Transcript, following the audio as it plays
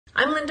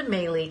I'm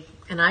LindaMaley,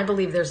 and I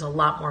believe there's a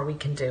lot more we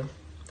can do.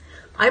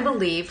 I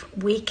believe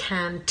we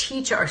can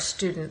teach our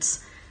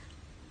students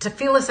to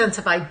feel a sense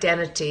of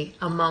identity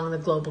among the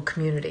global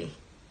community.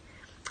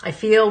 I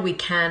feel we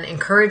can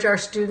encourage our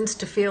students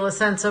to feel a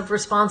sense of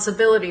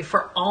responsibility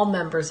for all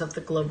members of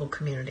the global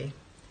community.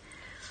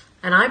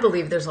 And I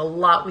believe there's a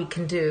lot we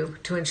can do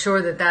to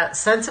ensure that that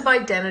sense of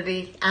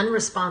identity and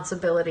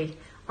responsibility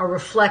are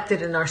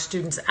reflected in our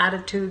students'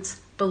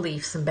 attitudes,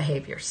 beliefs, and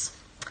behaviors.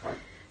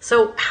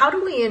 So how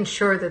do we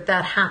ensure that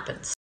that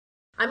happens?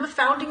 I'm a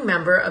founding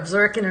member of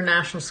Zurich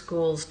International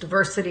School's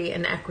Diversity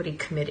and Equity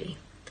Committee.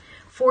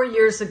 4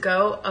 years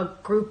ago, a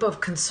group of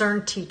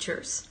concerned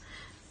teachers,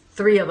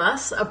 3 of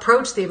us,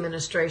 approached the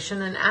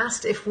administration and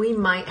asked if we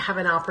might have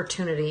an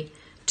opportunity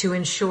to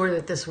ensure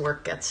that this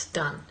work gets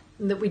done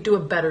and that we do a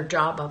better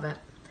job of it.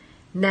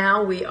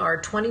 Now we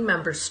are 20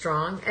 members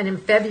strong, and in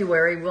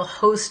February we'll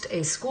host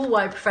a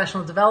school-wide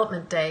professional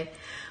development day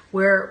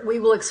where we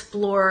will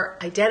explore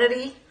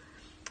identity,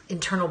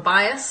 internal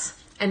bias,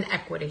 and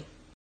equity.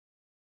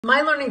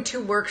 My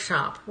Learning2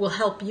 workshop will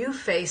help you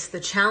face the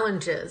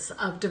challenges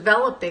of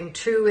developing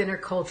true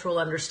intercultural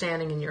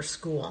understanding in your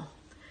school.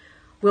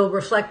 We'll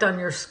reflect on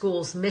your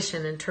school's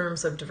mission in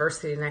terms of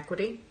diversity and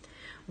equity.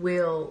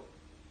 We'll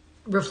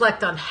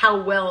reflect on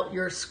how well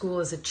your school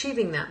is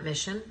achieving that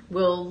mission.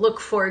 We'll look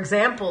for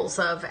examples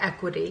of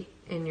equity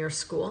in your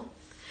school.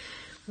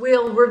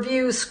 We'll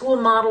review school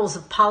models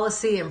of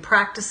policy and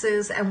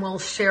practices, and we'll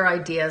share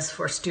ideas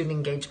for student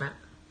engagement.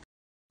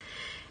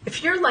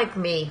 If you're like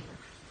me,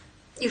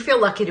 you feel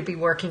lucky to be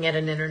working at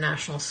an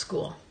international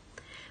school.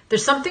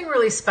 There's something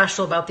really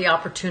special about the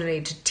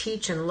opportunity to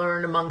teach and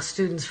learn among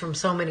students from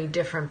so many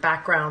different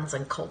backgrounds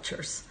and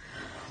cultures.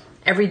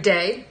 Every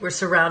day, we're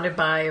surrounded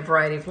by a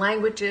variety of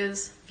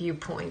languages,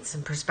 viewpoints,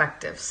 and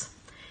perspectives.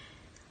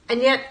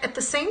 And yet, at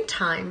the same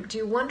time, do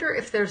you wonder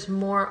if there's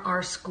more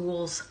our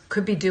schools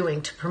could be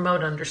doing to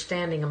promote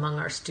understanding among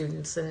our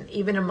students and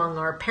even among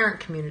our parent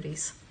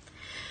communities?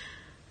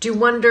 Do you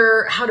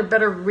wonder how to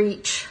better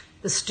reach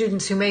the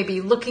students who may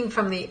be looking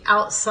from the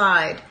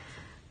outside,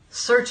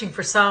 searching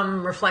for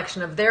some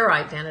reflection of their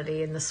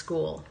identity in the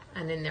school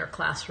and in their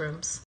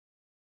classrooms?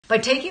 By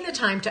taking the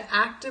time to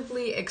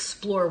actively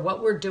explore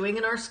what we're doing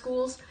in our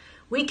schools,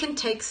 we can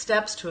take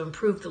steps to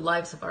improve the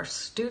lives of our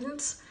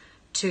students,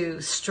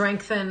 to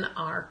strengthen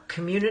our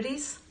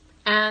communities,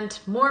 and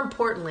more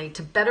importantly,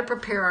 to better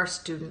prepare our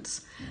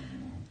students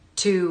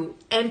to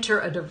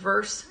enter a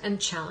diverse and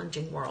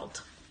challenging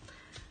world.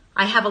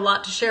 I have a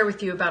lot to share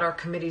with you about our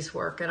committee's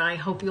work, and I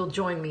hope you'll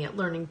join me at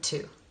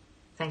Learning2.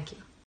 Thank you.